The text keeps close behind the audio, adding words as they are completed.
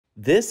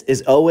This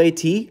is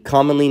OAT,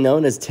 commonly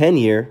known as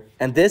 10-year,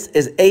 and this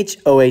is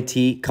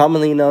HOAT,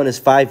 commonly known as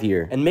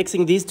 5-year. And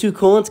mixing these two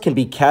coolants can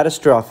be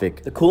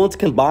catastrophic. The coolants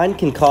combined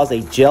can cause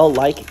a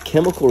gel-like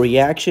chemical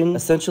reaction,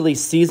 essentially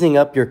seizing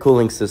up your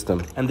cooling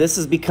system. And this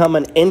has become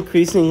an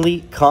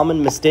increasingly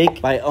common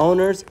mistake by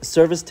owners,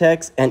 service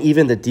techs, and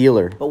even the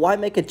dealer. But why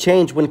make a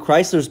change when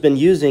Chrysler's been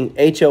using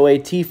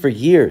HOAT for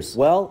years?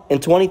 Well, in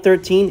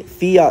 2013,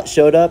 Fiat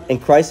showed up and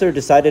Chrysler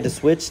decided to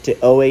switch to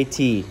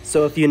OAT.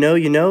 So if you know,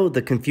 you know,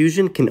 the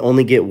confusion can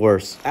only get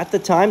worse. At the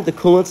time, the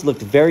coolants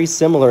looked very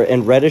similar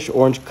in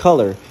reddish-orange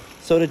color.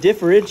 So to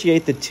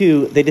differentiate the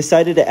two, they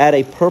decided to add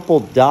a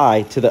purple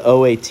dye to the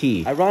OAT.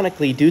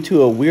 Ironically, due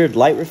to a weird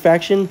light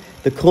refraction,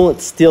 the coolant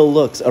still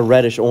looks a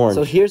reddish-orange.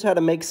 So here's how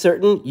to make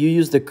certain you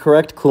use the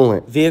correct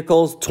coolant.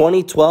 Vehicles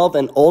 2012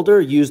 and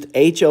older used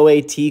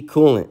HOAT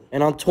coolant.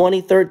 And on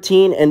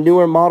 2013 and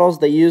newer models,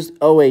 they used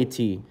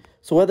OAT.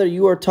 So whether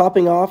you are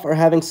topping off or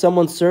having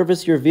someone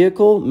service your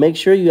vehicle, make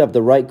sure you have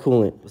the right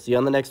coolant. We'll see you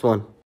on the next one.